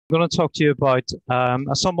I'm going to talk to you about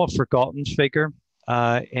a somewhat forgotten figure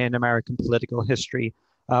in American political history,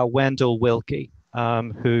 Wendell Willkie,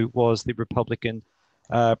 who was the Republican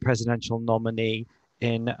presidential nominee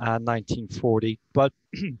in 1940. But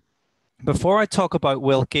before I talk about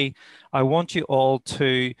Willkie, I want you all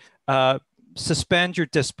to suspend your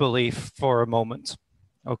disbelief for a moment.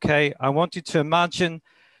 Okay, I want you to imagine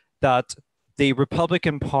that the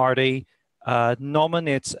Republican Party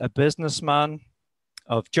nominates a businessman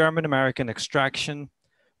of German-American extraction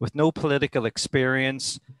with no political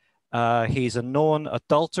experience. He's a known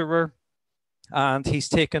adulterer, and he's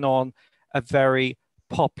taken on a very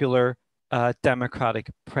popular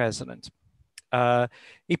Democratic president.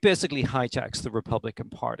 He basically hijacks the Republican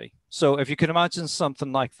Party. So if you can imagine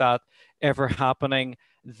something like that ever happening,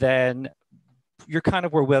 then you're kind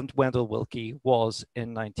of where Wendell Willkie was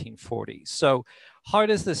in 1940. So how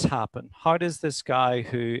does this happen? How does this guy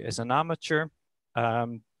who is an amateur,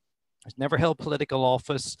 has never held political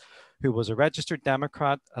office, who was a registered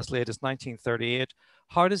Democrat as late as 1938,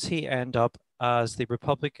 how does he end up as the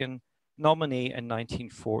Republican nominee in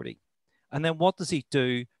 1940? And then what does he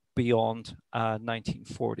do beyond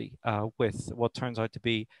 1940 with what turns out to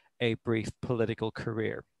be a brief political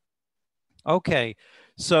career? Okay,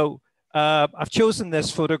 so I've chosen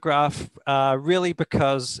this photograph really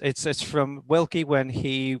because it's from Willkie when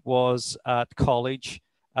he was at college,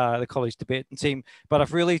 the college debating team, but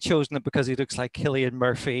I've really chosen it because he looks like Cillian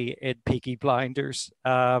Murphy in Peaky Blinders.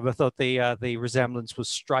 I thought the resemblance was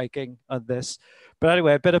striking on this. But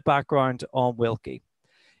anyway, a bit of background on Willkie.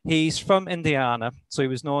 He's from Indiana, so he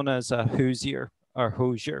was known as a Hoosier or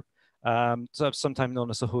Hoosier, so sometimes known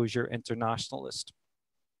as a Hoosier internationalist.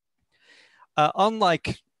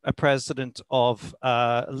 Unlike a president of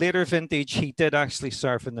later vintage, he did actually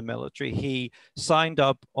serve in the military. He signed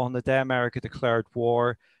up on the day America declared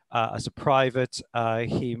war as a private.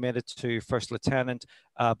 He made it to first lieutenant,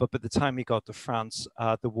 but by the time he got to France,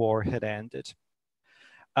 the war had ended.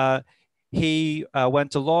 He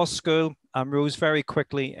went to law school and rose very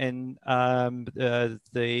quickly in the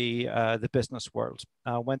business world.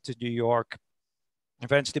 Went to New York,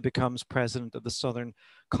 eventually becomes president of the Southern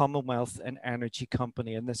Commonwealth and Energy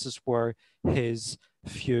Company. And this is where his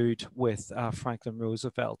feud with Franklin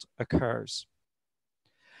Roosevelt occurs.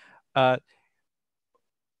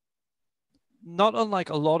 Not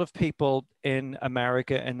unlike a lot of people in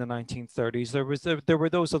America in the 1930s, there were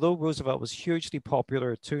those, although Roosevelt was hugely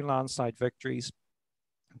popular, 2 landslide victories,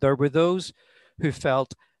 there were those who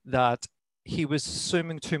felt that he was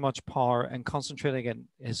assuming too much power and concentrating in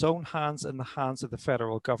his own hands and the hands of the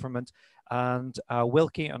federal government. And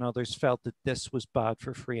Willkie and others felt that this was bad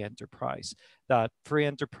for free enterprise, that free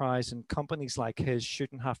enterprise and companies like his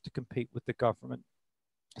shouldn't have to compete with the government.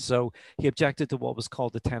 So he objected to what was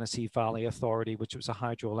called the Tennessee Valley Authority, which was a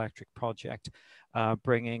hydroelectric project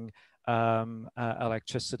bringing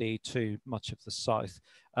electricity to much of the South.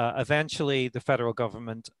 Eventually, the federal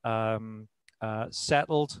government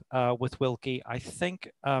settled with Willkie, I think,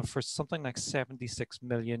 for something like $76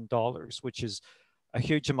 million, which is a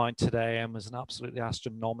huge amount today and was an absolutely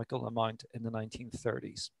astronomical amount in the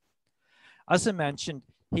 1930s. As I mentioned,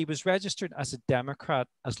 he was registered as a Democrat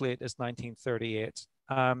as late as 1938.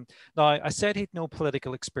 Now, I said he'd no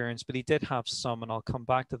political experience, but he did have some, and I'll come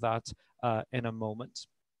back to that in a moment.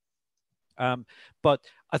 But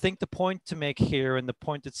I think the point to make here, and the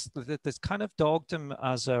point that's kind of dogged him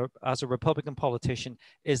as a Republican politician,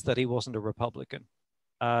 is that he wasn't a Republican.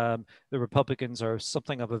 The Republicans are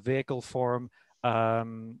something of a vehicle for him.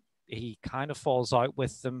 He kind of falls out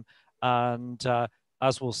with them, and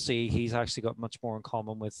as we'll see, he's actually got much more in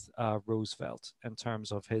common with Roosevelt in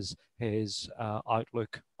terms of his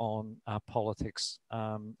outlook on politics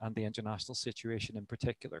and the international situation in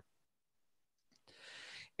particular.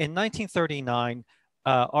 In 1939,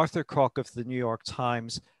 Arthur Kroc of the New York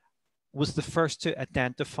Times was the first to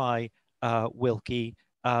identify Willkie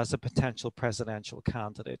as a potential presidential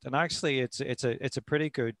candidate. And actually, it's a pretty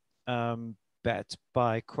good bet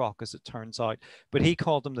by Kroc, as it turns out, but he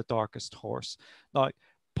called him the darkest horse. Now,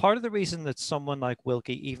 part of the reason that someone like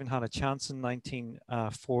Willkie even had a chance in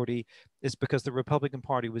 1940 is because the Republican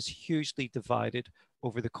Party was hugely divided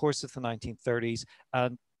over the course of the 1930s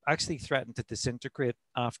and actually threatened to disintegrate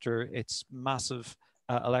after its massive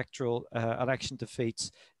election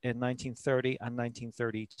defeats in 1930 and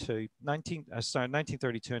 1932,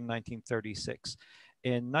 1932 and 1936.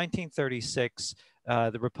 In 1936,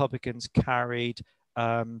 the Republicans carried,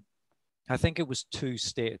 I think it was 2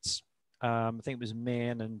 states. I think it was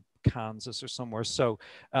Maine and Kansas or somewhere. So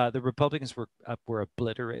the Republicans were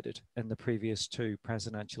obliterated in the previous two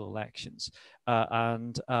presidential elections,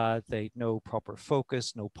 and they had no proper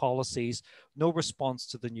focus, no policies, no response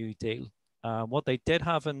to the New Deal. What they did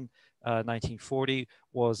have in 1940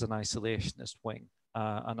 was an isolationist wing,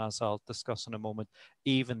 and as I'll discuss in a moment,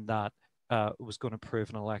 even that was going to prove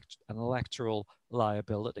an electoral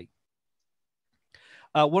liability.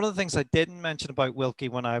 One of the things I didn't mention about Willkie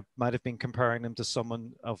when I might have been comparing him to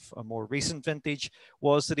someone of a more recent vintage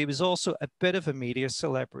was that he was also a bit of a media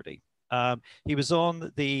celebrity. He was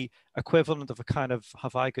on the equivalent of a kind of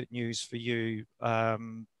 "Have I Got News for You"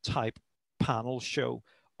 type panel show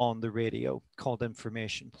on the radio called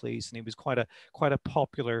 "Information, Please," and he was quite a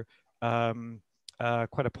popular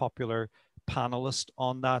panelist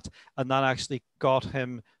on that, and that actually got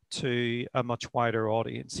him to a much wider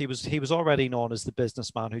audience. He was already known as the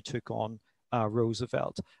businessman who took on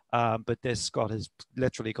Roosevelt, but this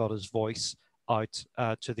literally got his voice out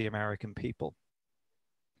to the American people.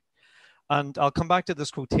 And I'll come back to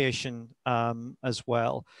this quotation as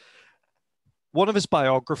well. One of his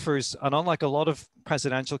biographers, and unlike a lot of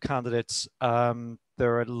presidential candidates, there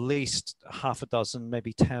are at least half a dozen,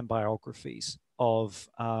 maybe 10 biographies of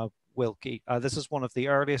Willkie. This is one of the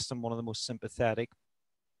earliest and one of the most sympathetic,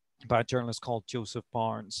 by a journalist called Joseph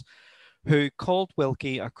Barnes, who called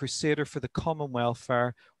Willkie a crusader for the common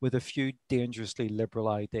welfare with a few dangerously liberal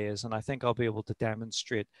ideas. And I think I'll be able to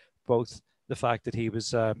demonstrate both the fact that he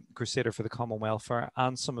was a crusader for the common welfare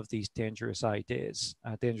and some of these dangerous ideas,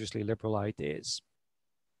 dangerously liberal ideas.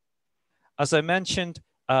 As I mentioned,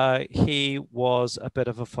 he was a bit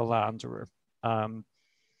of a philanderer.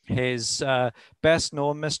 His best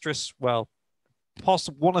known mistress, well,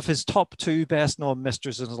 one of his top two best known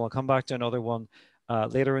mistresses, and I'll come back to another one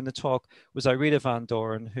later in the talk, was Irita Van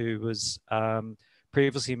Doren, who was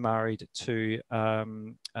previously married to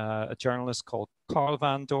a journalist called Carl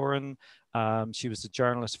Van Doren. She was a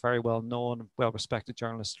journalist, very well known, well respected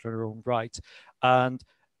journalist in her own right. And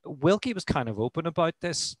Willkie was kind of open about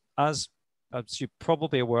this. As you're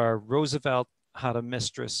probably aware, Roosevelt had a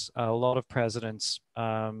mistress. A lot of presidents,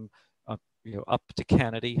 up to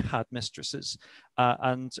Kennedy, had mistresses.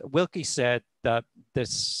 And Willkie said that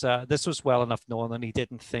this was well enough known, and he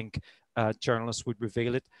didn't think journalists would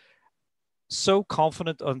reveal it. So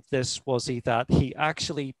confident on this was he that he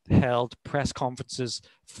actually held press conferences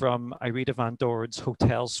from Irita Van Doren's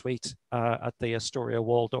hotel suite at the Astoria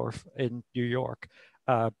Waldorf in New York.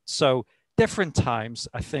 So different times,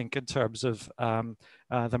 I think, in terms of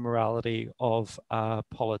the morality of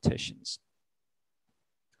politicians.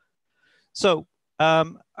 So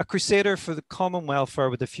a crusader for the common welfare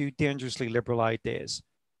with a few dangerously liberal ideas.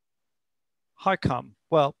 How come?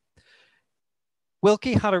 Well,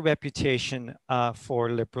 Willkie had a reputation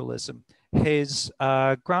for liberalism. His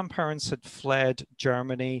grandparents had fled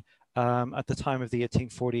Germany at the time of the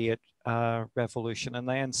 1848 revolution, and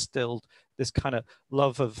they instilled this kind of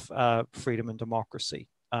love of freedom and democracy.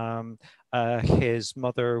 His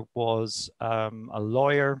mother was a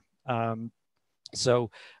lawyer,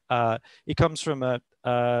 so he comes from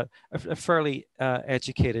a fairly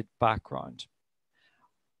educated background.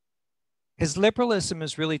 His liberalism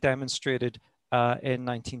is really demonstrated in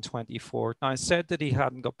 1924. Now, I said that he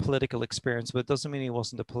hadn't got political experience, but it doesn't mean he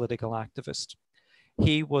wasn't a political activist.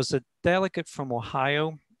 He was a delegate from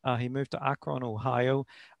Ohio. He moved to Akron, Ohio,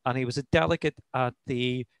 and he was a delegate at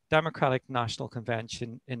the Democratic National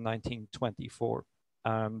Convention in 1924.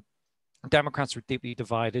 Democrats were deeply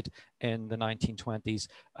divided in the 1920s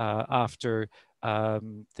after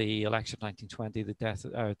the election of 1920, the death,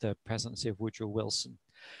 the presidency of Woodrow Wilson.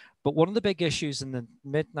 But one of the big issues in the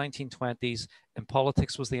mid-1920s in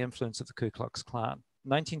politics was the influence of the Ku Klux Klan.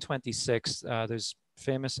 1926, there's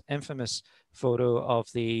infamous photo of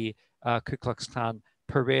the Ku Klux Klan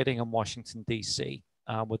parading in Washington, D.C.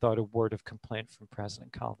 Without a word of complaint from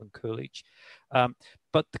President Calvin Coolidge.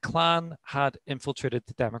 But the Klan had infiltrated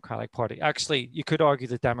the Democratic Party. Actually, you could argue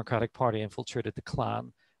the Democratic Party infiltrated the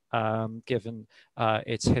Klan, given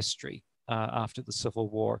its history after the Civil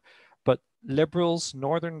War. But liberals,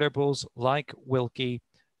 Northern liberals like Willkie,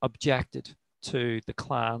 objected to the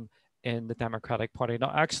Klan in the Democratic Party.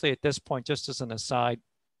 Now, actually, at this point, just as an aside,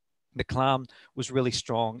 the Klan was really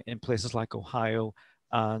strong in places like Ohio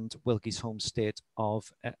and Willkie's home state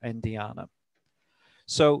of Indiana.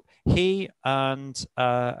 So he and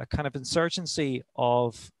a kind of insurgency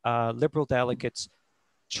of liberal delegates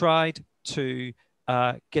tried to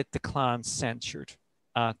get the Klan censured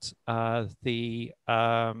at the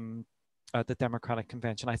Democratic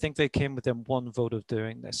Convention. I think they came within one vote of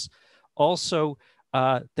doing this. Also,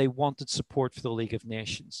 they wanted support for the League of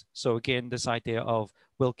Nations. So again, this idea of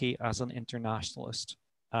Willkie as an internationalist,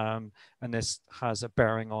 and this has a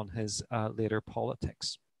bearing on his later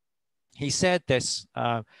politics. He said this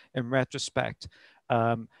in retrospect,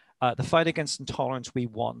 the fight against intolerance we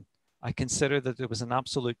won. I consider that there was an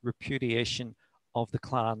absolute repudiation of the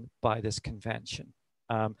Klan by this convention.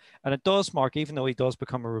 And it does mark, even though he does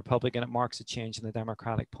become a Republican, it marks a change in the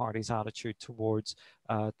Democratic Party's attitude towards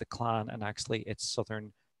the Klan and actually its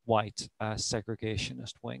Southern white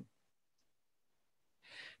segregationist wing.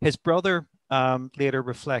 His brother later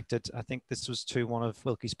reflected, I think this was to one of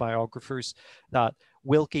Willkie's biographers, that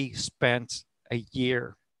Willkie spent a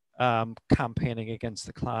year campaigning against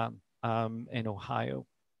the Klan in Ohio,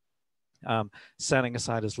 setting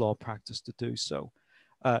aside his law practice to do so.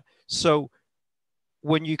 So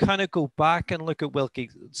when you kind of go back and look at Willkie,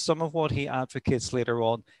 some of what he advocates later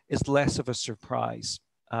on is less of a surprise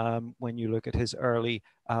when you look at his early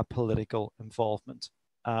political involvement.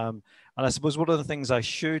 And I suppose one of the things I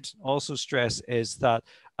should also stress is that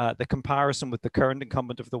the comparison with the current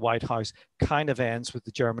incumbent of the White House kind of ends with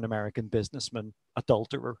the German-American businessman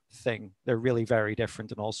adulterer thing. They're really very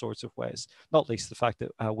different in all sorts of ways, not least the fact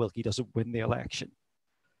that Willkie doesn't win the election.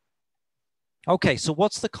 Okay, so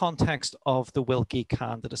what's the context of the Willkie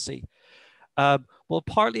candidacy? Well,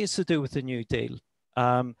 partly it's to do with the New Deal.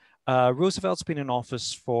 Roosevelt's been in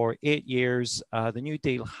office for 8 years. The New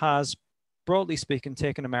Deal has, broadly speaking,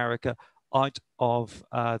 taken America out of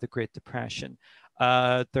the Great Depression.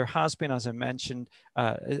 There has been, as I mentioned,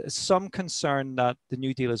 some concern that the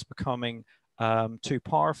New Deal is becoming too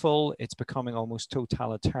powerful. It's becoming almost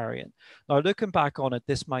totalitarian. Now, looking back on it,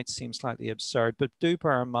 this might seem slightly absurd, but do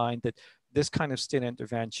bear in mind that this kind of state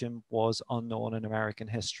intervention was unknown in American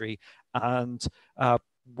history. And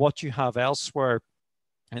what you have elsewhere,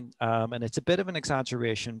 and it's a bit of an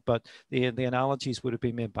exaggeration, but the analogies would have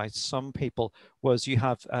been made by some people, was you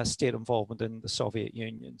have state involvement in the Soviet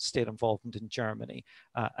Union, state involvement in Germany.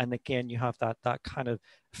 And again, you have that kind of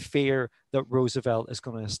fear that Roosevelt is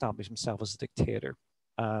going to establish himself as a dictator.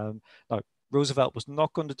 Now, Roosevelt was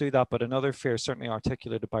not going to do that, but another fear certainly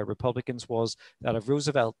articulated by Republicans was that if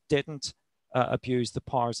Roosevelt didn't abuse the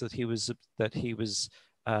powers that he was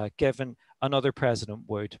given, another president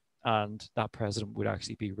would, and that president would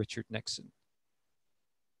actually be Richard Nixon.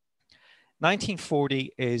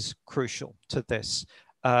 1940 is crucial to this.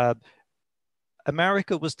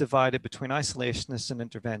 America was divided between isolationists and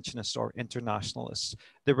interventionists or internationalists.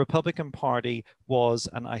 The Republican Party was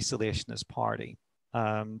an isolationist party,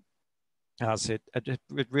 as it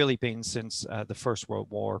really been since the First World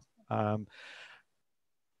War.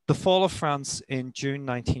 The fall of France in June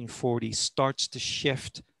 1940 starts to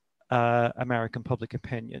shift American public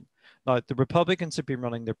opinion. Now, the Republicans have been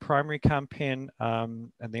running their primary campaign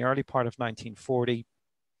in the early part of 1940,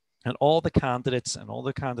 and all the candidates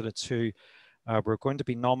who were going to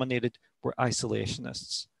be nominated were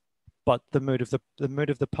isolationists. But the mood of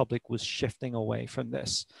the public was shifting away from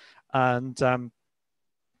this, and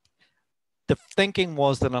the thinking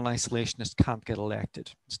was that an isolationist can't get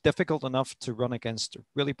elected. It's difficult enough to run against a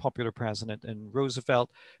really popular president in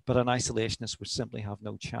Roosevelt, but an isolationist would simply have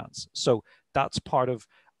no chance. So that's part of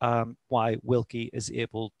why Willkie is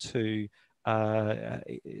able to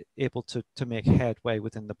make headway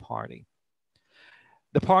within the party.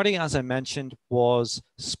 The party, as I mentioned, was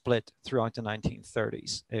split throughout the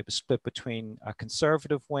 1930s. It was split between a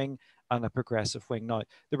conservative wing and a progressive wing. Now,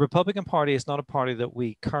 the Republican Party is not a party that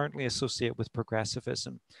we currently associate with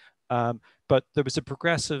progressivism, but there was a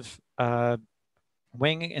progressive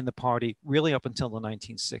wing in the party really up until the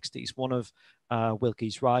 1960s. One of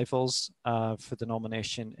Willkie's rivals for the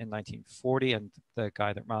nomination in 1940, and the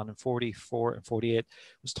guy that ran in 44 and 48,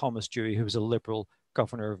 was Thomas Dewey, who was a liberal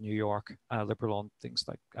governor of New York, liberal on things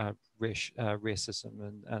like racism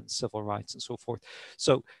and civil rights and so forth.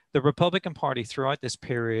 So the Republican Party throughout this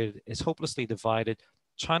period is hopelessly divided,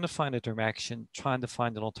 trying to find a direction, trying to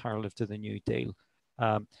find an alternative to the New Deal,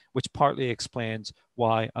 which partly explains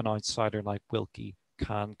why an outsider like Willkie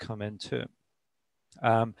can come into it.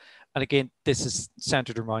 And again, this is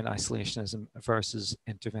centered around isolationism versus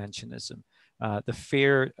interventionism. The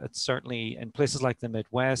fear, certainly in places like the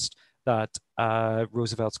Midwest, that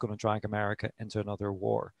Roosevelt's going to drag America into another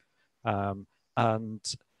war. And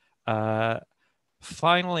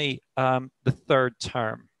finally, the third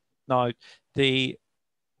term. Now, the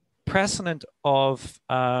precedent of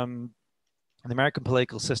the American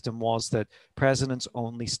political system was that presidents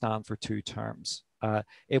only stand for 2 terms.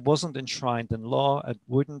 It wasn't enshrined in law. It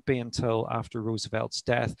wouldn't be until after Roosevelt's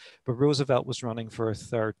death, but Roosevelt was running for a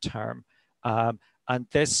 3rd term. And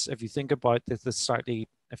this, if you think about this slightly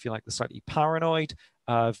if you like, the slightly paranoid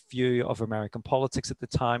view of American politics at the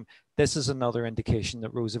time, this is another indication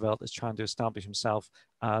that Roosevelt is trying to establish himself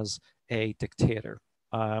as a dictator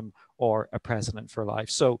or a president for life.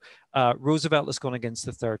 So Roosevelt is going against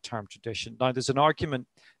the third term tradition. Now, there's an argument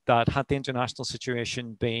that had the international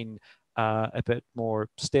situation been a bit more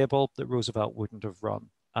stable, that Roosevelt wouldn't have run.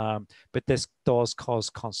 But this does cause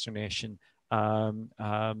consternation in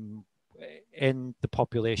the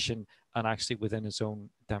population and actually within his own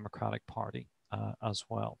Democratic Party as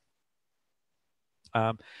well.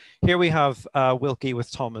 Here we have Willkie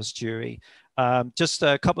with Thomas Dewey. Just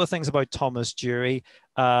a couple of things about Thomas Dewey.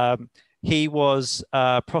 He was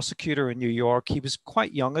a prosecutor in New York. He was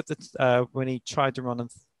quite young at the when he tried to run in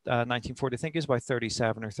 1940. I think he was about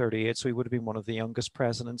 37 or 38, so he would have been one of the youngest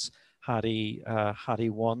presidents had he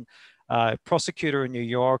won. Prosecutor in New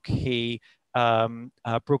York, he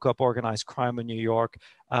broke up organized crime in New York,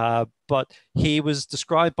 but he was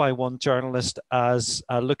described by one journalist as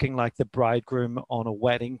looking like the bridegroom on a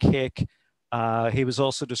wedding cake. He was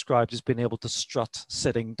also described as being able to strut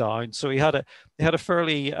sitting down. So he had a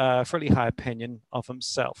fairly high opinion of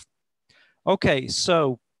himself. Okay,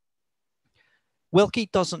 so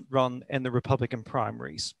Willkie doesn't run in the Republican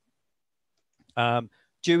primaries.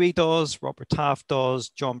 Dewey does, Robert Taft does,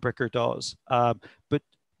 John Bricker does, but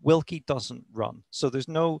Willkie doesn't run. So there's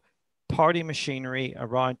no party machinery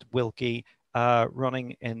around Willkie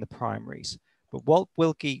running in the primaries. But what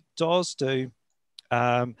Willkie does do,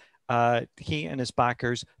 he and his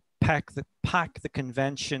backers pack the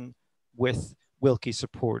convention with Willkie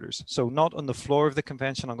supporters. So not on the floor of the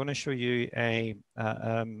convention. I'm going to show you a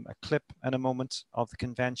clip in a moment of the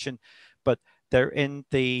convention, but they're in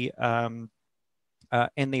the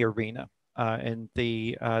arena, in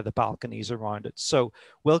the balconies around it. So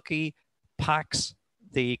Willkie packs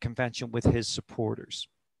the convention with his supporters.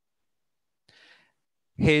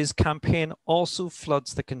 His campaign also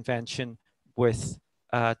floods the convention with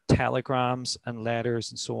telegrams and letters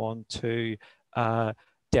and so on to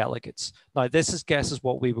delegates. Now, this is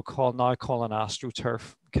what we would now call an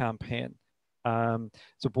AstroTurf campaign. So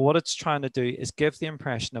what it's trying to do is give the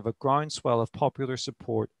impression of a groundswell of popular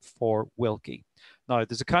support for Willkie. Now,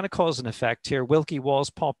 there's a kind of cause and effect here. Willkie was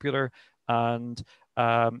popular, and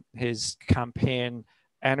his campaign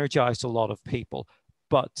energized a lot of people,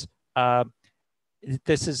 but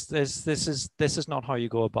this is not how you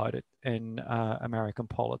go about it in American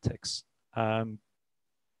politics.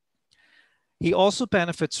 He also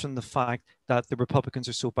benefits from the fact that the Republicans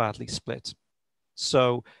are so badly split.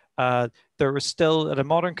 So there is still, at a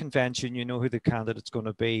modern convention, you know who the candidate's going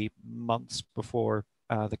to be months before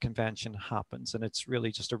the convention happens, and it's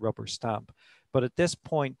really just a rubber stamp. But at this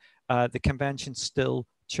point, the convention still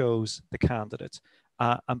chose the candidate.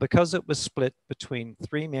 And because it was split between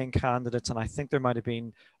three main candidates, and I think there might have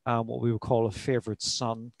been what we would call a favorite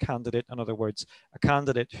son candidate, in other words, a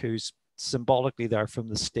candidate who's symbolically there from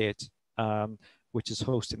the state, which is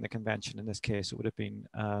hosting the convention. In this case, it would have been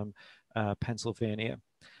Pennsylvania.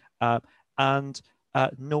 And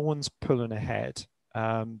no one's pulling ahead.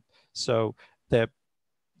 So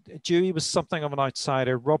Dewey was something of an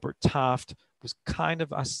outsider. Robert Taft was kind of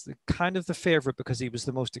the favorite because he was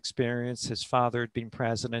the most experienced. His father had been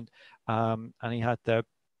president, and he had the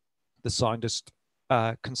soundest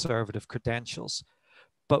conservative credentials.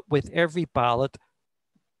 But with every ballot,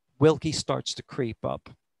 Willkie starts to creep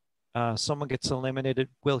up. Someone gets eliminated,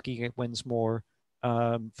 Willkie wins more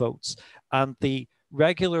votes. And the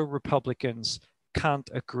regular Republicans can't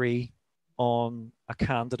agree on a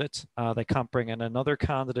candidate. They can't bring in another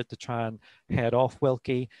candidate to try and head off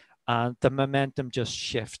Willkie. And the momentum just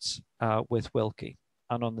shifts with Willkie.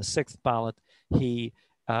 And on the sixth ballot, he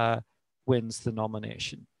wins the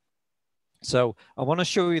nomination. So I want to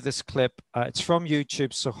show you this clip. It's from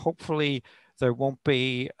YouTube, so hopefully there won't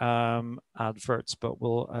be adverts, but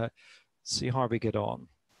we'll see how we get on.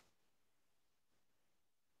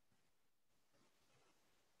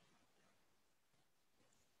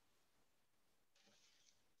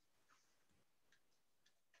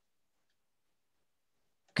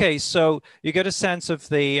 Okay, so you get a sense of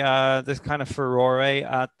the kind of furore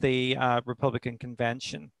at the Republican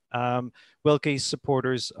convention. Willkie's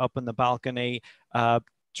supporters up in the balcony,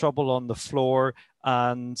 trouble on the floor,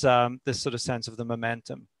 and this sort of sense of the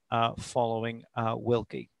momentum following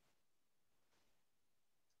Willkie.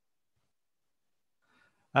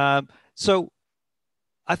 So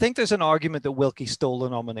I think there's an argument that Willkie stole the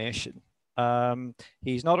nomination.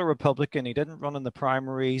 He's not a Republican. He didn't run in the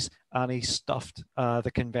primaries, and he stuffed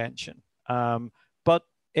the convention. But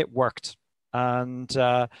it worked, and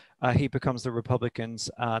he becomes the Republicans'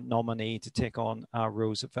 nominee to take on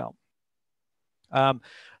Roosevelt.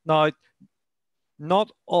 Now,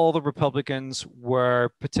 not all the Republicans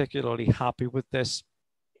were particularly happy with this.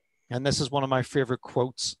 And this is one of my favorite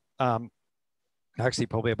quotes, actually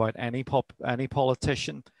probably about any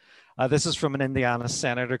politician. This is from an Indiana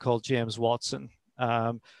senator called James Watson.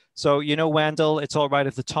 So, you know, Wendell, it's all right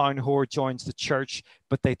if the town whore joins the church,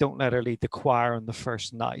 but they don't let her lead the choir on the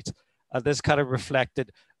first night. This kind of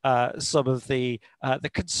reflected some of the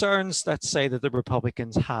concerns, let's say, that the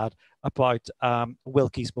Republicans had about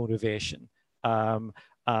Willkie's motivation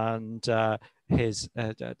and his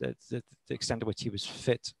the extent to which he was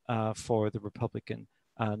fit for the Republican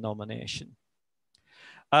nomination.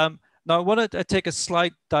 Now, I want to take a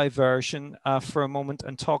slight diversion for a moment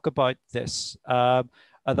and talk about this.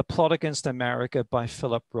 The Plot Against America by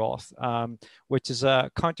Philip Roth, which is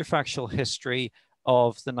a counterfactual history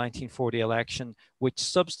of the 1940 election, which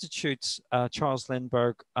substitutes Charles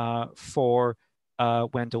Lindbergh for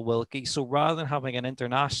Wendell Willkie. So rather than having an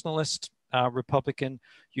internationalist Republican,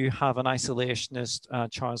 you have an isolationist.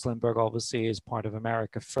 Charles Lindbergh obviously is part of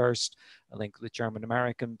America First, a link to the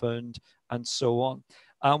German-American Bund, and so on.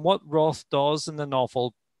 What Roth does in the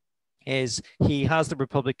novel is he has the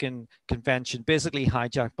Republican convention basically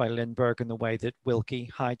hijacked by Lindbergh in the way that Willkie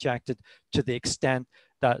hijacked it, to the extent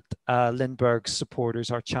that Lindbergh's supporters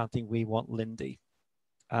are chanting, "We want Lindy."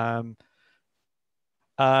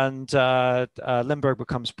 Lindbergh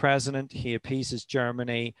becomes president. He appeases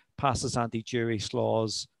Germany, passes anti-Jewish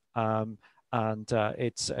laws, and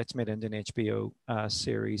it's made into an HBO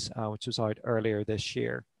series, which was out earlier this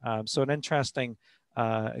year. So an interesting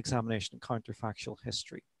examination of counterfactual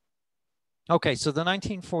history. Okay, so the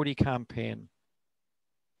 1940 campaign.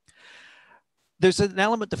 There's an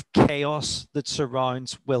element of chaos that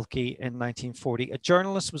surrounds Willkie in 1940. A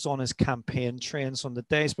journalist was on his campaign trains on the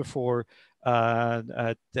days before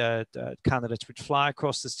the candidates would fly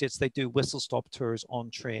across the states. They do whistle-stop tours on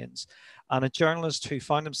trains. And a journalist who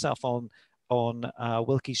found himself on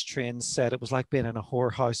Willkie's train said it was like being in a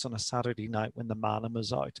whorehouse on a Saturday night when the manna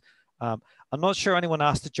was out. I'm not sure anyone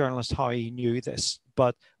asked the journalist how he knew this,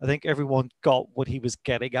 but I think everyone got what he was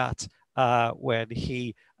getting at when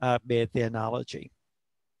he made the analogy.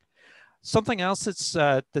 Something else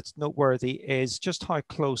that's noteworthy is just how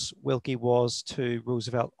close Willkie was to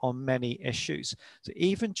Roosevelt on many issues. So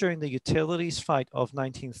even during the utilities fight of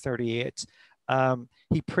 1938,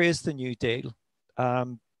 he praised the New Deal.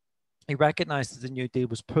 He recognized that the New Deal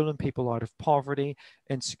was pulling people out of poverty,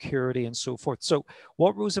 insecurity, and so forth. So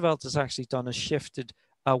what Roosevelt has actually done is shifted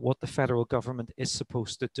what the federal government is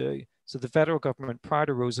supposed to do. So the federal government prior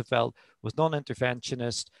to Roosevelt was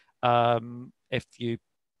non-interventionist. If you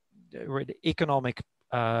were in economic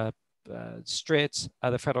straits,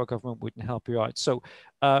 the federal government wouldn't help you out. So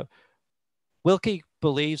Willkie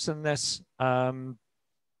believes in this. And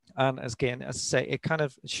again, as I say, it kind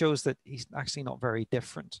of shows that he's actually not very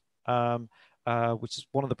different. Which is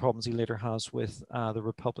one of the problems he later has with the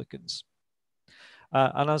Republicans.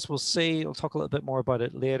 And as we'll see, I'll talk a little bit more about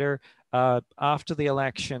it later. After the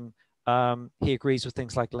election, he agrees with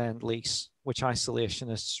things like Lend-Lease, which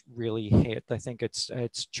isolationists really hate. I think it's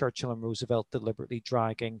Churchill and Roosevelt deliberately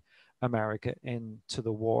dragging America into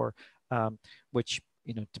the war, which,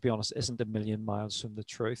 you know, to be honest, isn't a million miles from the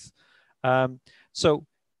truth. So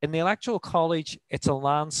in the Electoral College, it's a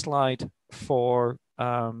landslide for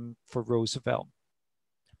Roosevelt,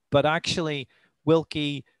 but actually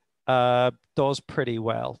Willkie does pretty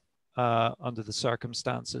well under the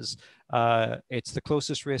circumstances. It's the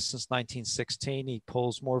closest race since 1916. He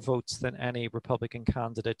polls more votes than any Republican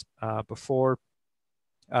candidate before.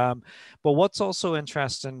 But what's also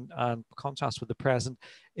interesting, and contrast with the present,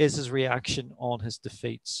 is his reaction on his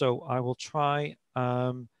defeat. So I will try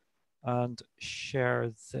and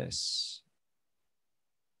share this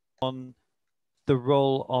on the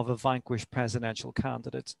role of a vanquished presidential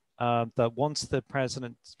candidate. That once the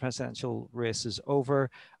presidential race is over,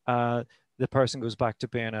 the person goes back to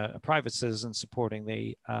being a private citizen supporting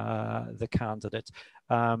the candidate.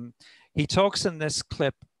 He talks in this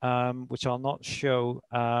clip, which I'll not show.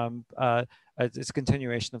 It's a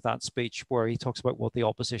continuation of that speech where he talks about what the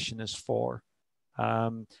opposition is for.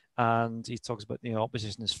 And he talks about the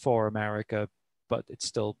opposition is for America, but it's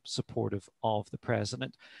still supportive of the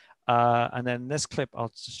president. And then this clip, I'll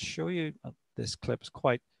just show you. This clip is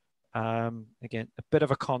quite, again, a bit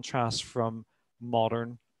of a contrast from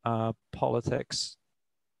modern politics.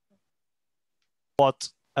 What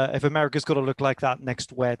if America's going to look like that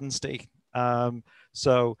next Wednesday? Yeah,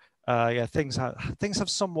 things have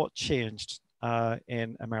somewhat changed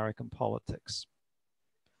in American politics.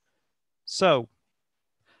 So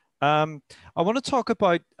I want to talk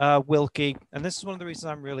about Willkie, and this is one of the reasons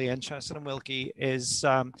I'm really interested in Willkie, is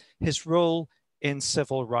his role in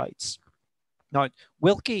civil rights. Now,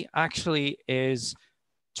 Willkie actually is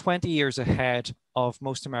 20 years ahead of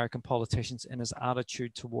most American politicians in his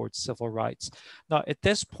attitude towards civil rights. Now, at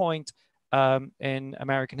this point in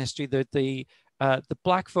American history, the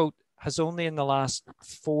black vote has only in the last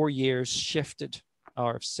 4 years shifted,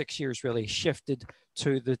 or 6 years really, shifted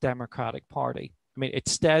to the Democratic Party. I mean,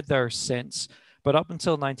 it's stayed there since, but up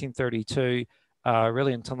until 1932,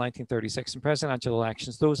 really until 1936 in presidential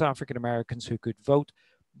elections, those African Americans who could vote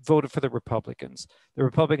voted for the Republicans. The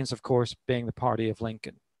Republicans, of course, being the party of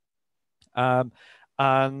Lincoln. And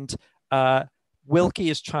Willkie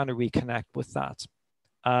is trying to reconnect with that.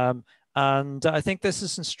 And I think this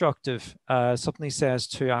is instructive. Something he says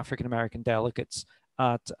to African American delegates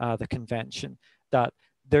at the convention, that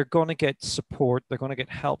they're going to get support, they're going to get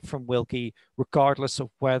help from Willkie, regardless of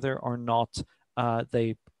whether or not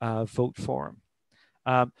they vote for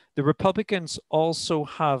him. The Republicans also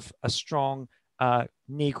have a strong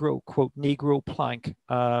Negro, quote, Negro plank,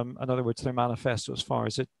 in other words, their manifesto as far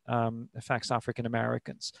as it affects African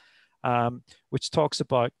Americans, which talks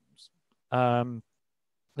about the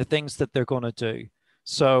things that they're going to do.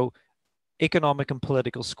 So economic and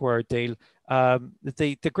political square deal.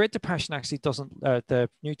 The Great Depression actually doesn't, the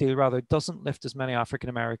New Deal rather, doesn't lift as many African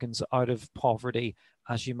Americans out of poverty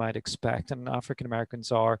as you might expect. And African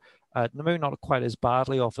Americans are maybe not quite as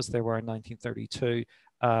badly off as they were in 1932,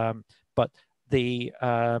 but the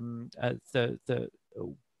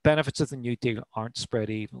benefits of the New Deal aren't spread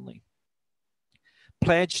evenly.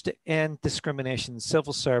 Pledged to end discrimination in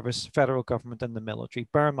civil service, federal government, and the military.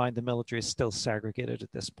 Bear in mind, the military is still segregated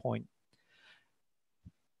at this point.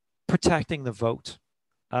 Protecting the vote.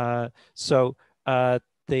 So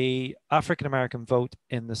the African-American vote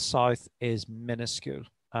in the South is minuscule.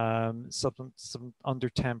 Some under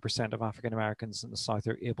 10% of African-Americans in the South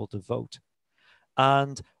are able to vote.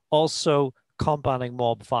 And also combating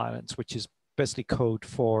mob violence, which is basically code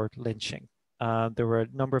for lynching. There were a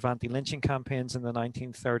number of anti-lynching campaigns in the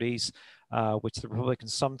 1930s, which the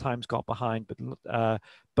Republicans sometimes got behind,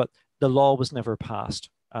 but the law was never passed.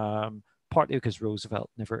 Partly because Roosevelt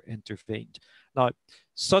never intervened. Now,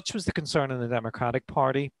 such was the concern in the Democratic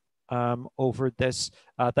Party over this.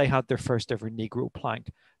 They had their first ever Negro plank.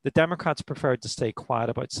 The Democrats preferred to stay quiet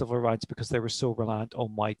about civil rights because they were so reliant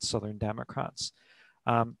on white Southern Democrats.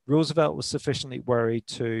 Roosevelt was sufficiently worried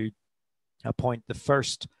to appoint the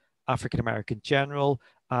first African-American general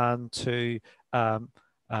and to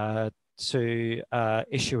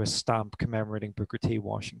issue a stamp commemorating Booker T.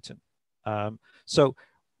 Washington. So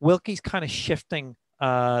Willkie's kind of shifting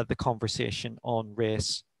the conversation on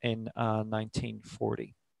race in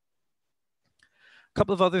 1940. A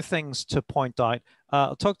couple of other things to point out.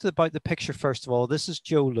 I'll talk about the picture first of all. This is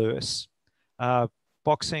Joe Louis,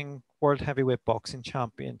 boxing, world heavyweight boxing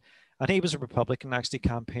champion. And he was a Republican, actually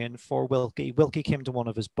campaigned for Willkie. Willkie came to one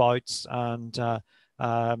of his bouts, and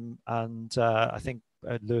I think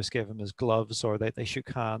Lewis gave him his gloves, or they shook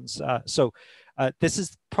hands. So this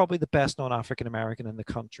is probably the best known African American in the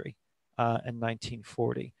country in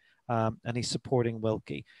 1940, and he's supporting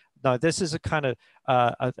Willkie. Now, this is a kind of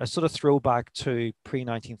a sort of throwback to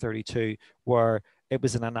pre-1932, where it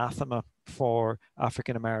was an anathema for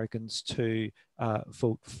African Americans to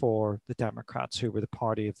vote for the Democrats, who were the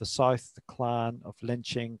party of the South, the Klan, of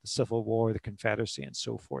lynching, the Civil War, the Confederacy, and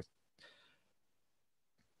so forth.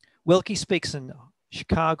 Willkie speaks in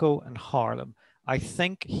Chicago and Harlem. I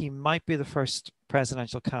think he might be the first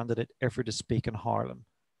presidential candidate ever to speak in Harlem.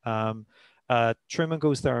 Truman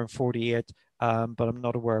goes there in 48, but I'm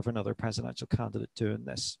not aware of another presidential candidate doing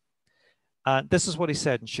this. This is what he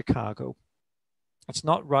said in Chicago. It's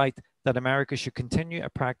not right that America should continue a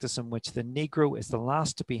practice in which the Negro is the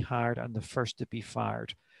last to be hired and the first to be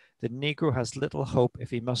fired. The Negro has little hope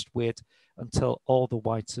if he must wait until all the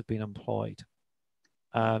whites have been employed.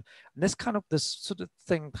 And this sort of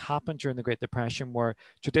thing happened during the Great Depression, where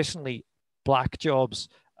traditionally black jobs,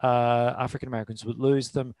 African Americans would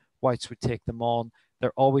lose them, whites would take them on.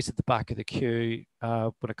 They're always at the back of the queue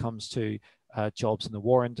when it comes to jobs in the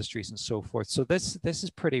war industries and so forth. So this is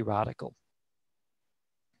pretty radical.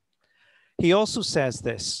 He also says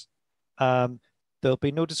this: there'll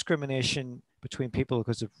be no discrimination between people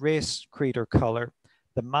because of race, creed, or color.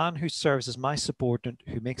 The man who serves as my subordinate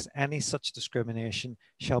who makes any such discrimination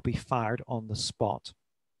shall be fired on the spot.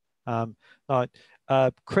 Now,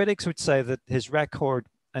 critics would say that his record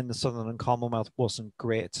in the Southern and Commonwealth wasn't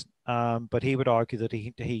great, but he would argue that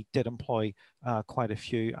he did employ quite a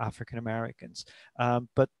few African Americans.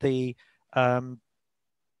 But the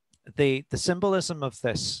the symbolism of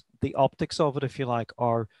this, the optics of it, if you like,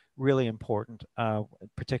 are really important,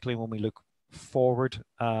 particularly when we look forward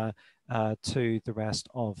to the rest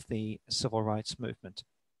of the civil rights movement.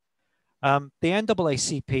 The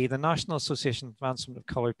NAACP, the National Association of Advancement of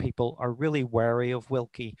Colored People, are really wary of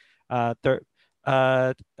Willkie.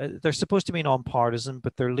 They're supposed to be nonpartisan,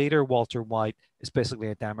 but their leader, Walter White, is basically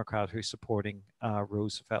a Democrat who's supporting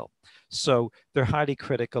Roosevelt. So they're highly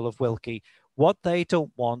critical of Willkie. What they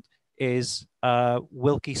don't want is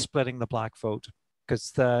Willkie splitting the black vote,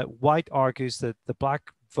 because White argues that the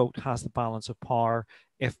black vote has the balance of power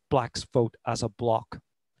if blacks vote as a bloc.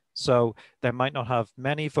 So they might not have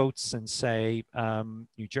many votes in, say,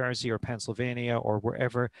 New Jersey or Pennsylvania or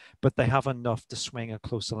wherever, but they have enough to swing a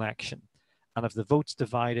close election. And if the vote's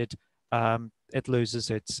divided, it loses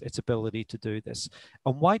its ability to do this.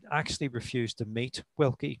 And White actually refused to meet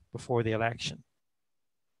Willkie before the election.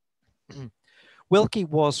 Willkie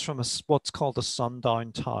was from what's called a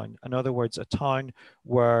sundown town. In other words, a town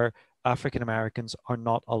where African Americans are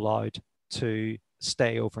not allowed to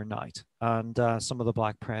stay overnight. And some of the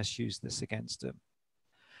black press used this against him.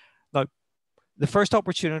 Now, the first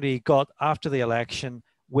opportunity he got after the election,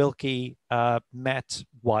 Willkie met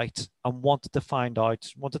White and wanted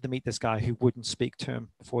to meet this guy who wouldn't speak to him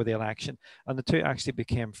before the election. And the two actually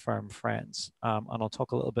became firm friends. And I'll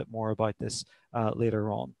talk a little bit more about this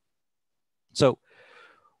later on. So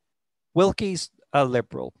Willkie's a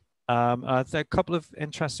liberal. There are a couple of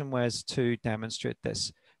interesting ways to demonstrate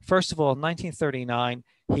this. First of all, in 1939,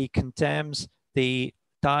 he condemns the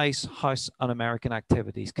Dice House Un-American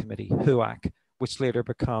Activities Committee, HUAC, which later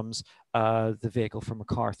becomes the vehicle for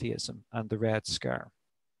McCarthyism and the Red Scare.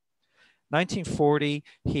 1940,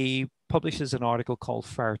 he publishes an article called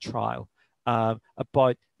Fair Trial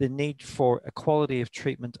about the need for equality of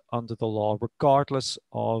treatment under the law, regardless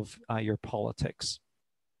of your politics.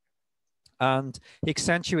 And he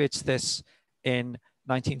accentuates this in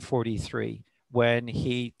 1943, when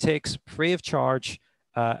he takes free of charge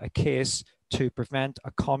a case to prevent a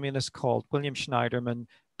communist called William Schneiderman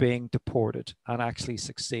being deported, and actually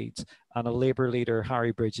succeeds. And a labor leader,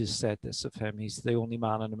 Harry Bridges, said this of him: he's the only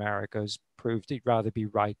man in America who's proved he'd rather be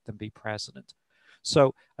right than be president.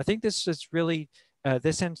 So I think this is really,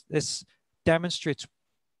 this demonstrates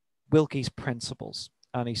Willkie's principles,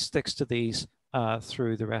 and he sticks to these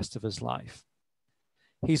through the rest of his life.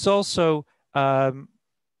 He's also the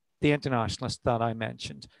internationalist that I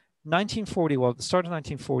mentioned. 1941, at the start of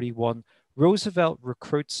 1941, Roosevelt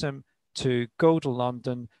recruits him to go to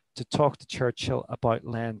London to talk to Churchill about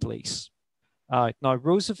Lend-Lease. Now,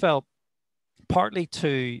 Roosevelt, partly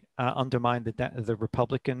to undermine the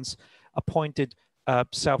Republicans, appointed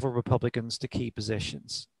several Republicans to key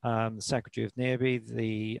positions. The Secretary of Navy,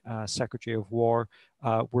 the Secretary of War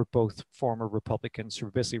were both former Republicans who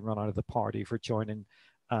were basically run out of the party for joining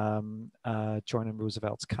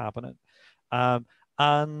Roosevelt's cabinet.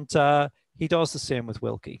 And he does the same with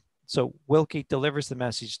Willkie. So Willkie delivers the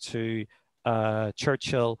message to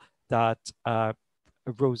Churchill that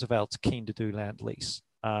Roosevelt's keen to do Lend-Lease.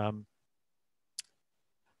 Now,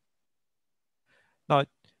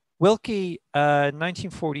 Willkie,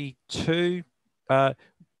 1942,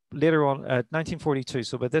 later on, 1942,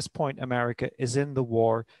 so by this point, America is in the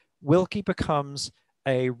war. Willkie becomes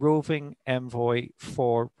a roving envoy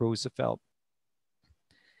for Roosevelt.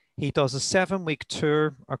 He does a 7-week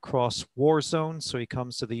tour across war zones. So he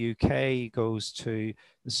comes to the UK, he goes to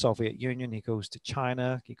the Soviet Union, he goes to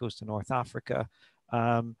China, he goes to North Africa.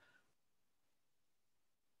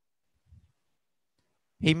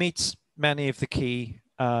 He meets many of the key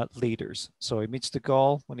leaders. So he meets de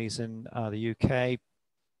Gaulle when he's in the UK.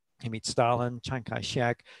 He meets Stalin, Chiang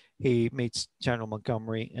Kai-shek. He meets General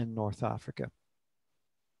Montgomery in North Africa.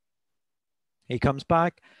 He comes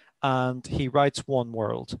back and he writes One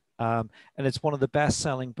World. And it's one of the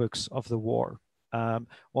best-selling books of the war.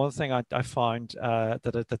 One thing I found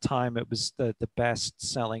that at the time it was the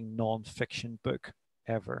best-selling non-fiction book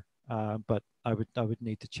ever. But I would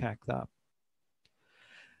need to check that.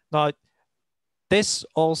 Now, this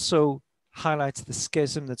also highlights the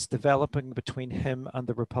schism that's developing between him and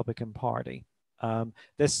the Republican Party.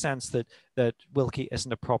 This sense that Willkie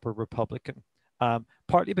isn't a proper Republican.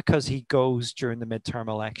 Partly because he goes during the midterm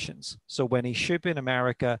elections. So when he should be in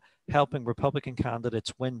America helping Republican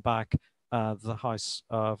candidates win back the House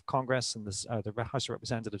of Congress and the House of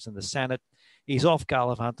Representatives and the Senate, he's off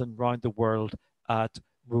gallivanting around the world at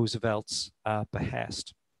Roosevelt's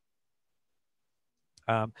behest.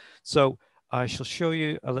 So I shall show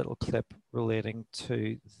you a little clip relating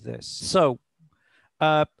to this. So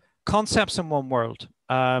concepts in one world.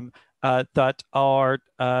 that are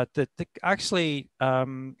that actually are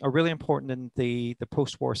really important in the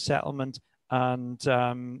post-war settlement and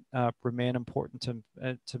remain important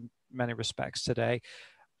to many respects today.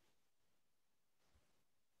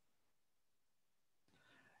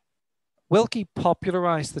 Willkie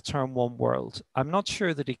popularized the term one world. I'm not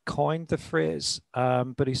sure that he coined the phrase,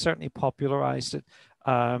 but he certainly popularized it.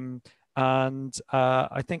 I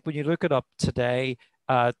think when you look it up today,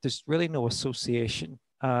 there's really no association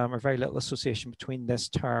or very little association between this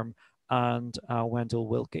term and Wendell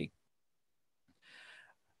Willkie.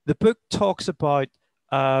 The book talks about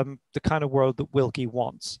the kind of world that Willkie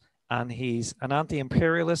wants. And he's an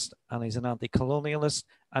anti-imperialist and he's an anti-colonialist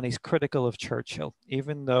and he's critical of Churchill,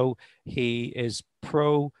 even though he is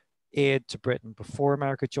pro-aid to Britain before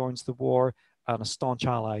America joins the war and a staunch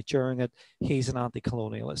ally during it. He's an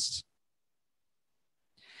anti-colonialist.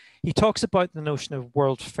 He talks about the notion of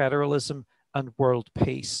world federalism and world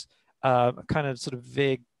peace, a kind of sort of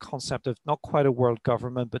vague concept of not quite a world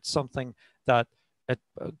government, but something that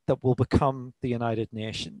will become the United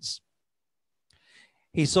Nations.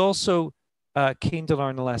 He's also keen to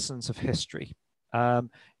learn the lessons of history.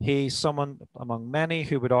 He's someone among many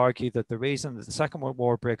who would argue that the reason that the Second World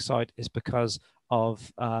War breaks out is because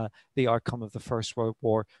of the outcome of the First World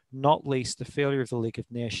War, not least the failure of the League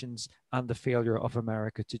of Nations and the failure of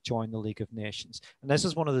America to join the League of Nations. And this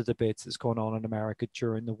is one of the debates that's going on in America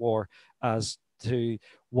during the war as to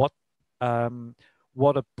what a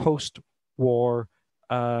post-war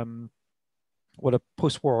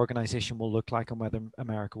organization will look like and whether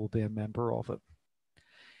America will be a member of it.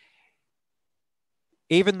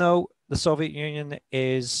 Even though the Soviet Union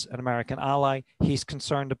is an American ally, he's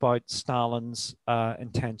concerned about Stalin's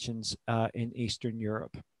intentions in Eastern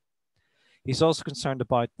Europe. He's also concerned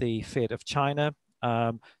about the fate of China.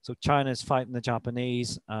 So China is fighting the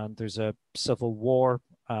Japanese and there's a civil war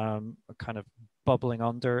kind of bubbling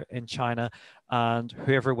under in China, and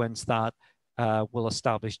whoever wins that will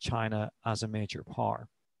establish China as a major power.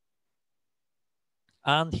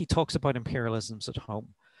 And he talks about imperialisms at home.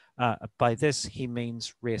 By this, he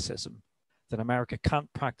means racism, that America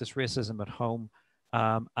can't practice racism at home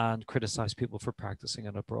and criticize people for practicing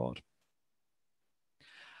it abroad.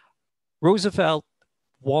 Roosevelt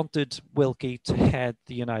wanted Willkie to head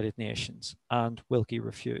the United Nations, and Willkie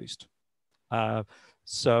refused.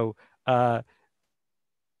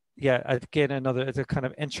 Yeah, again, another kind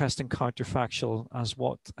of interesting counterfactual as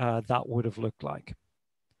what that would have looked like.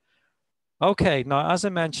 Okay, now as I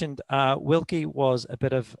mentioned, Willkie was a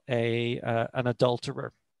bit of an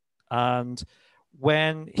adulterer, and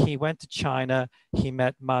when he went to China, he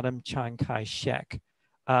met Madame Chiang Kai-shek.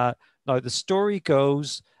 Now the story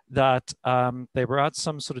goes that they were at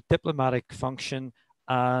some sort of diplomatic function,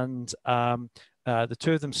 and the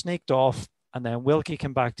two of them sneaked off, and then Willkie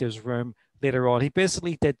came back to his room later on. He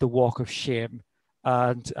basically did the walk of shame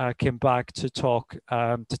and came back to talk,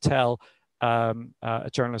 to tell a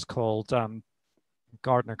journalist called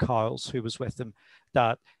Gardner Cowles, who was with him,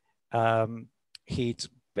 that he'd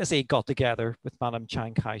basically got together with Madame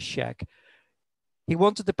Chiang Kai-shek. He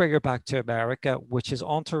wanted to bring her back to America, which his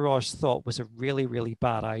entourage thought was a really, really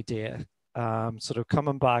bad idea. Sort of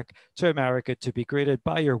coming back to America to be greeted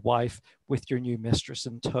by your wife with your new mistress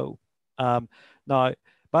in tow. Now,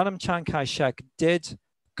 Madame Chiang Kai-shek did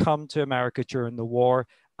come to America during the war,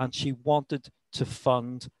 and she wanted to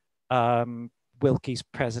fund Willkie's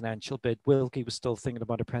presidential bid. Willkie was still thinking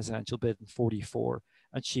about a presidential bid in 1944,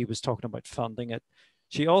 and she was talking about funding it.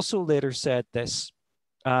 She also later said this.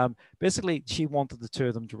 Basically, she wanted the two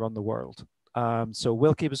of them to run the world. So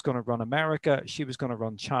Willkie was going to run America, she was going to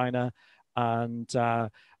run China, and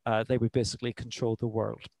they would basically control the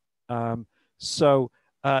world.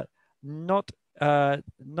 Not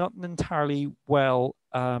entirely well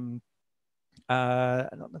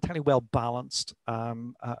balanced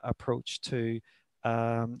approach to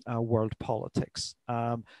world politics.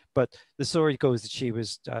 But the story goes that she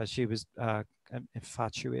was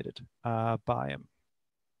infatuated by him.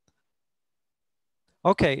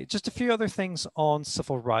 Okay, just a few other things on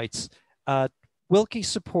civil rights. Willkie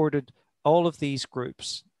supported all of these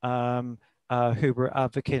groups who were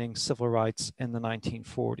advocating civil rights in the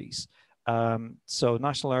 1940s. So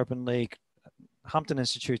National Urban League, Hampton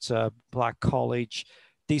Institute's Black College,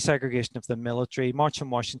 desegregation of the military. March on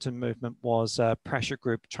Washington movement was a pressure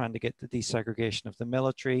group trying to get the desegregation of the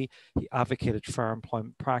military. He advocated fair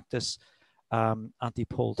employment practice,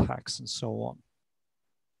 anti-poll tax, and so on.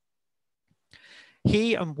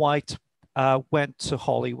 He and White went to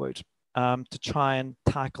Hollywood to try and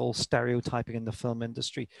tackle stereotyping in the film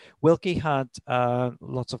industry. Willkie had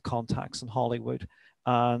lots of contacts in Hollywood,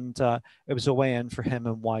 And it was a way in for him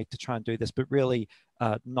and White to try and do this, but really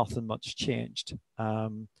nothing much changed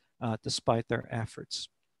despite their efforts.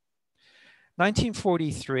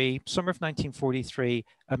 1943, summer of 1943,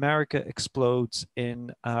 America explodes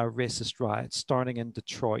in racist riots, starting in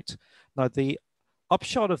Detroit. Now, the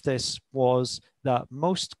upshot of this was that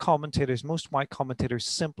most commentators, most white commentators,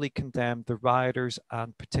 simply condemned the rioters,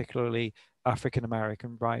 and particularly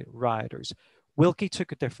African-American rioters. Willkie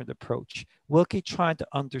took a different approach. Willkie tried to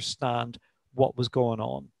understand what was going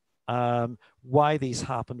on, why these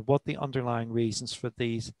happened, what the underlying reasons for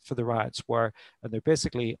the riots were. And they're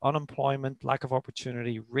basically unemployment, lack of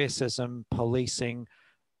opportunity, racism, policing,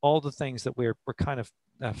 all the things that we're kind of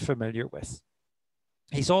familiar with.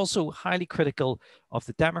 He's also highly critical of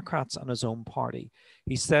the Democrats and his own party.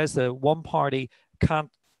 He says that one party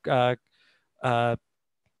can't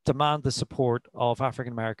demand the support of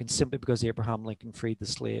African Americans simply because Abraham Lincoln freed the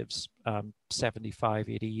slaves 75,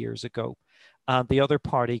 80 years ago. And the other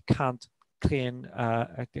party can't claim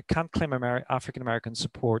African American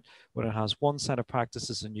support when it has one set of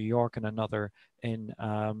practices in New York and another in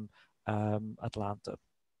Atlanta.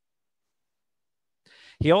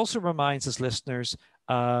 He also reminds his listeners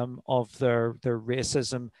of their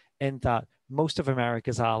racism, in that most of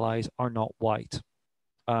America's allies are not white.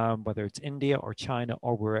 Whether it's India or China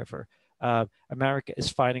or wherever. America is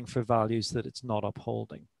fighting for values that it's not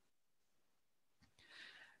upholding.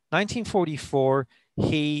 1944,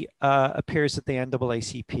 he appears at the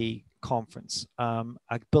NAACP conference.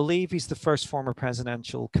 I believe he's the first former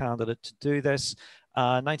presidential candidate to do this.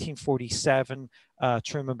 1947,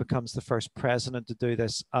 Truman becomes the first president to do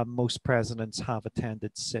this. Most presidents have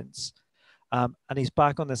attended since. And he's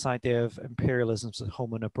back on this idea of imperialism at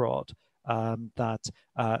home and abroad. That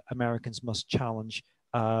Americans must challenge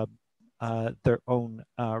their own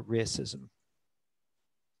racism.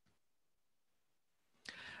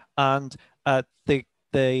 And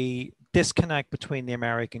the disconnect between the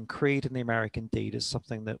American creed and the American deed is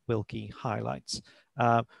something that Willkie highlights.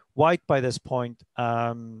 White, by this point,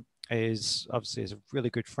 is obviously a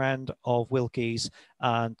really good friend of Willkie's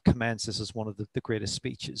and commends this as one of the greatest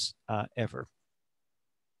speeches ever.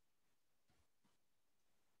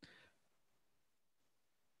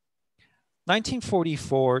 In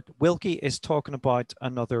 1944, Willkie is talking about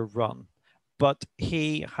another run, but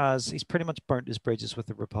he's pretty much burnt his bridges with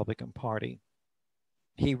the Republican Party.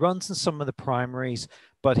 He runs in some of the primaries,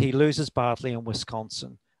 but he loses badly in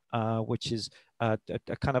Wisconsin, which is a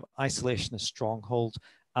kind of isolationist stronghold.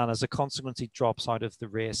 And as a consequence, he drops out of the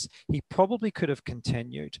race. He probably could have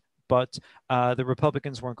continued, but the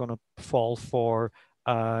Republicans weren't going to fall for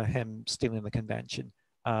him stealing the convention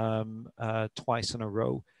twice in a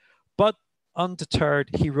row. But undeterred,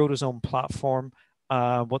 he wrote his own platform,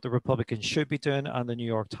 what the Republicans should be doing, and the New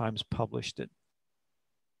York Times published it.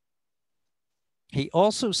 He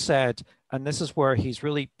also said, and this is where he's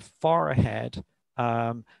really far ahead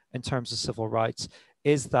in terms of civil rights,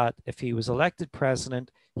 is that if he was elected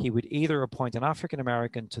president, he would either appoint an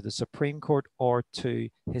African-American to the Supreme Court or to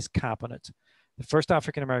his cabinet. The first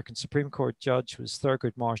African-American Supreme Court judge was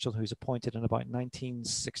Thurgood Marshall, who's appointed in about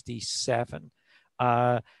 1967.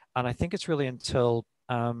 And I think it's really until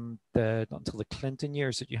the Clinton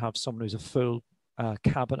years that you have someone who's a full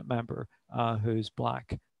cabinet member who's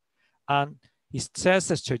black. And he says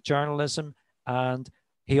this to journalism, and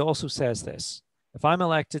he also says this: if I'm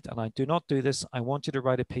elected and I do not do this, I want you to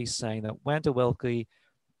write a piece saying that Wendell Willkie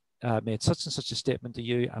made such and such a statement to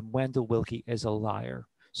you, and Wendell Willkie is a liar.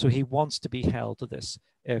 So he wants to be held to this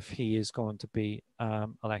if he is going to be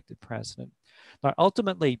elected president. Now,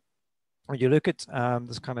 ultimately, when you look at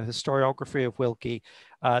this kind of historiography of Willkie,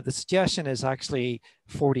 the suggestion is actually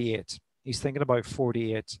 48. He's thinking about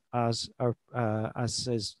 48 as a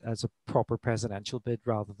proper presidential bid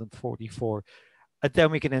rather than 44. And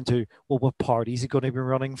then we get into, well, what party is he going to be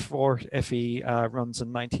running for if he runs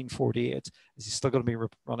in 1948? Is he still going to be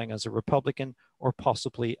running as a Republican or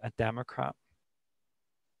possibly a Democrat?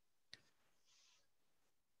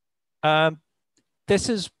 This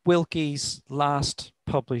is Willkie's last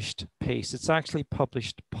published piece. It's actually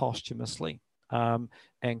published posthumously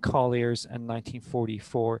in Collier's in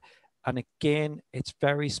 1944. And again, it's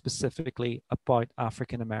very specifically about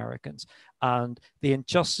African Americans and the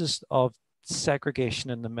injustice of segregation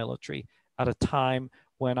in the military at a time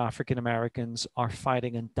when African Americans are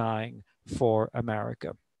fighting and dying for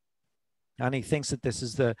America. And he thinks that this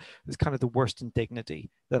is kind of the worst indignity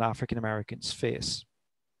that African Americans face.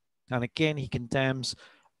 And again, he condemns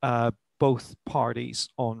both parties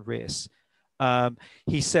on race.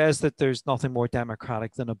 He says that there's nothing more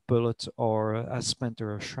democratic than a bullet or a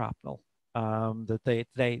splinter of shrapnel.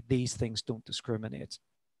 that these things don't discriminate.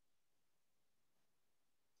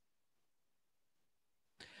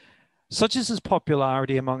 Such is his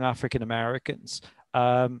popularity among African Americans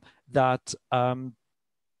that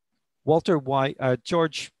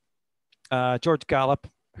George Gallup,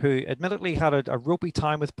 who admittedly had a ropey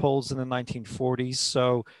time with polls in the 1940s,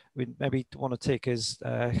 so we maybe want to take his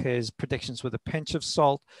predictions with a pinch of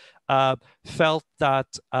salt, felt that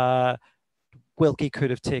Willkie could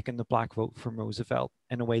have taken the black vote from Roosevelt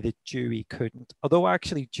in a way that Dewey couldn't, although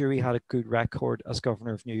actually Dewey had a good record as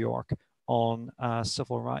governor of New York on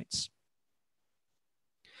civil rights.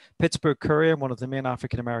 Pittsburgh Courier, one of the main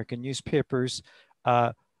African-American newspapers,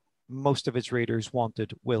 most of its readers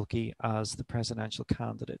wanted Willkie as the presidential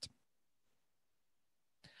candidate.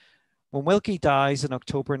 When Willkie dies in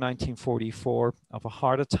October 1944 of a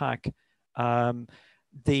heart attack,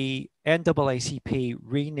 the NAACP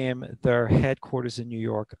rename their headquarters in New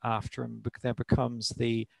York after him. That becomes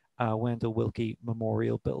the Wendell Willkie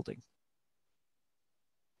Memorial Building.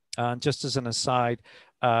 And just as an aside,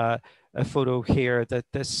 a photo here that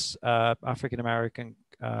this African-American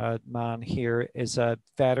man here is a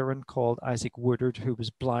veteran called Isaac Woodard, who was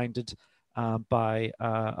blinded by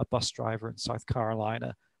a bus driver in South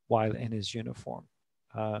Carolina while in his uniform.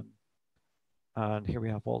 And here we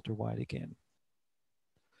have Walter White again.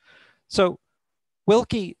 So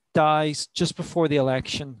Willkie dies just before the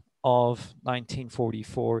election of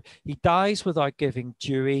 1944. He dies without giving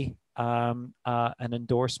Dewey an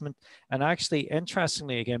endorsement. And actually,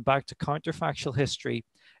 interestingly, again, back to counterfactual history,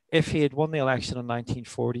 if he had won the election in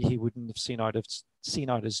 1940, he wouldn't have seen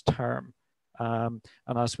out his term. And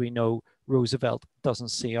as we know, Roosevelt doesn't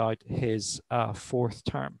see out his fourth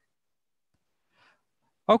term.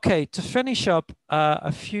 Okay, to finish up,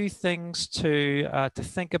 a few things to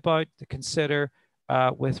think about, to consider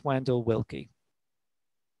with Wendell Willkie.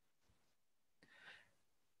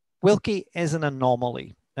 Willkie is an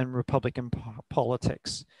anomaly in Republican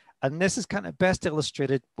politics. And this is kind of best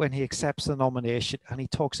illustrated when he accepts the nomination and he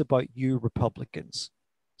talks about you Republicans.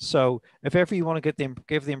 So if ever you want to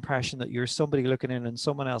give the impression that you're somebody looking in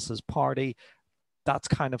someone else's party, that's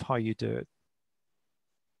kind of how you do it.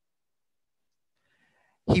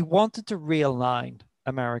 He wanted to realign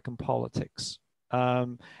American politics.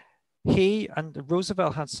 He and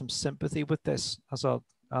Roosevelt had some sympathy with this, as I'll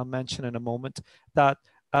mention in a moment, that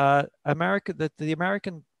the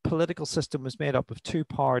American political system was made up of two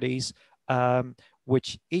parties,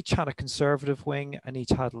 which each had a conservative wing and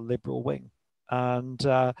each had a liberal wing. And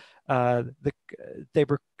they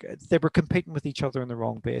were competing with each other on the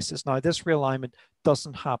wrong basis. Now, this realignment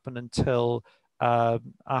doesn't happen until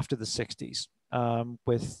after the 60s.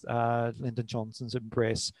 With Lyndon Johnson's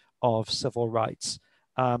embrace of civil rights.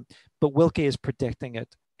 But Willkie is predicting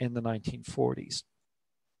it in the 1940s.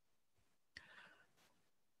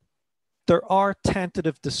 There are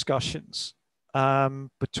tentative discussions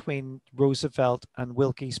between Roosevelt and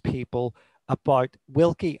Willkie's people about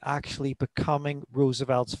Willkie actually becoming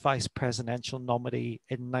Roosevelt's vice presidential nominee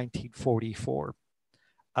in 1944.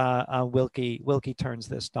 And Willkie turns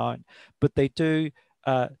this down. But they do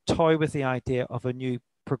toy with the idea of a new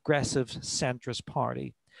progressive centrist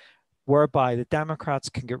party, whereby the Democrats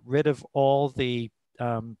can get rid of all the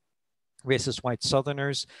racist white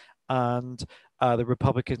Southerners, and the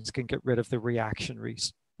Republicans can get rid of the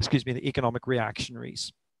reactionaries, the economic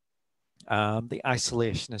reactionaries, the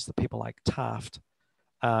isolationists, the people like Taft.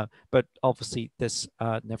 But obviously this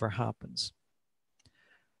never happens.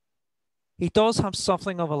 He does have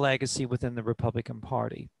something of a legacy within the Republican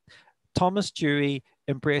Party. Thomas Dewey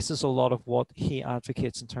embraces a lot of what he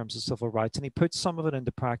advocates in terms of civil rights, and he puts some of it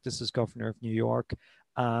into practice as governor of New York.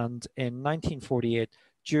 And in 1948,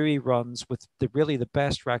 Dewey runs with really the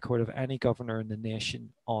best record of any governor in the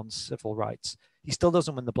nation on civil rights. He still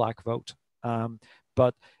doesn't win the black vote,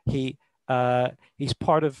 but he's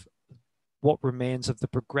part of what remains of the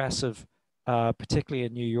progressive, particularly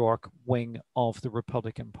in New York, wing of the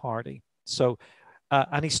Republican Party. So.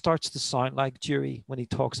 And he starts to sound like Dewey when he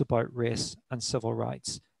talks about race and civil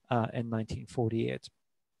rights in 1948.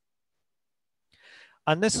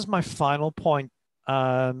 And this is my final point,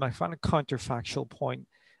 my final counterfactual point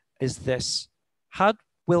is this. Had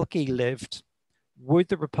Willkie lived, would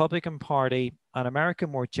the Republican Party and America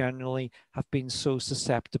more generally have been so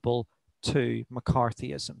susceptible to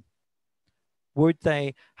McCarthyism? Would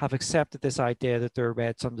they have accepted this idea that there are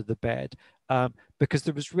Reds under the bed? Because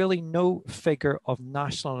there was really no figure of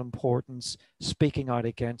national importance speaking out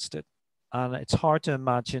against it. And it's hard to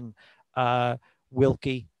imagine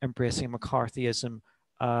Willkie embracing McCarthyism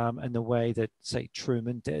in the way that, say,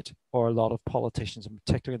 Truman did, or a lot of politicians, and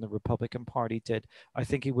particularly in the Republican Party, did, I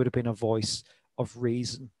think he would have been a voice of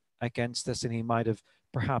reason against this, and he might have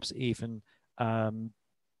perhaps even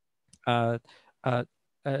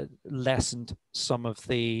lessened some of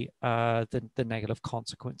the negative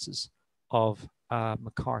consequences of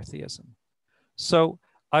McCarthyism. So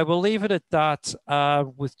I will leave it at that,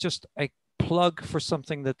 with just a plug for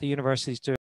something that the university is doing.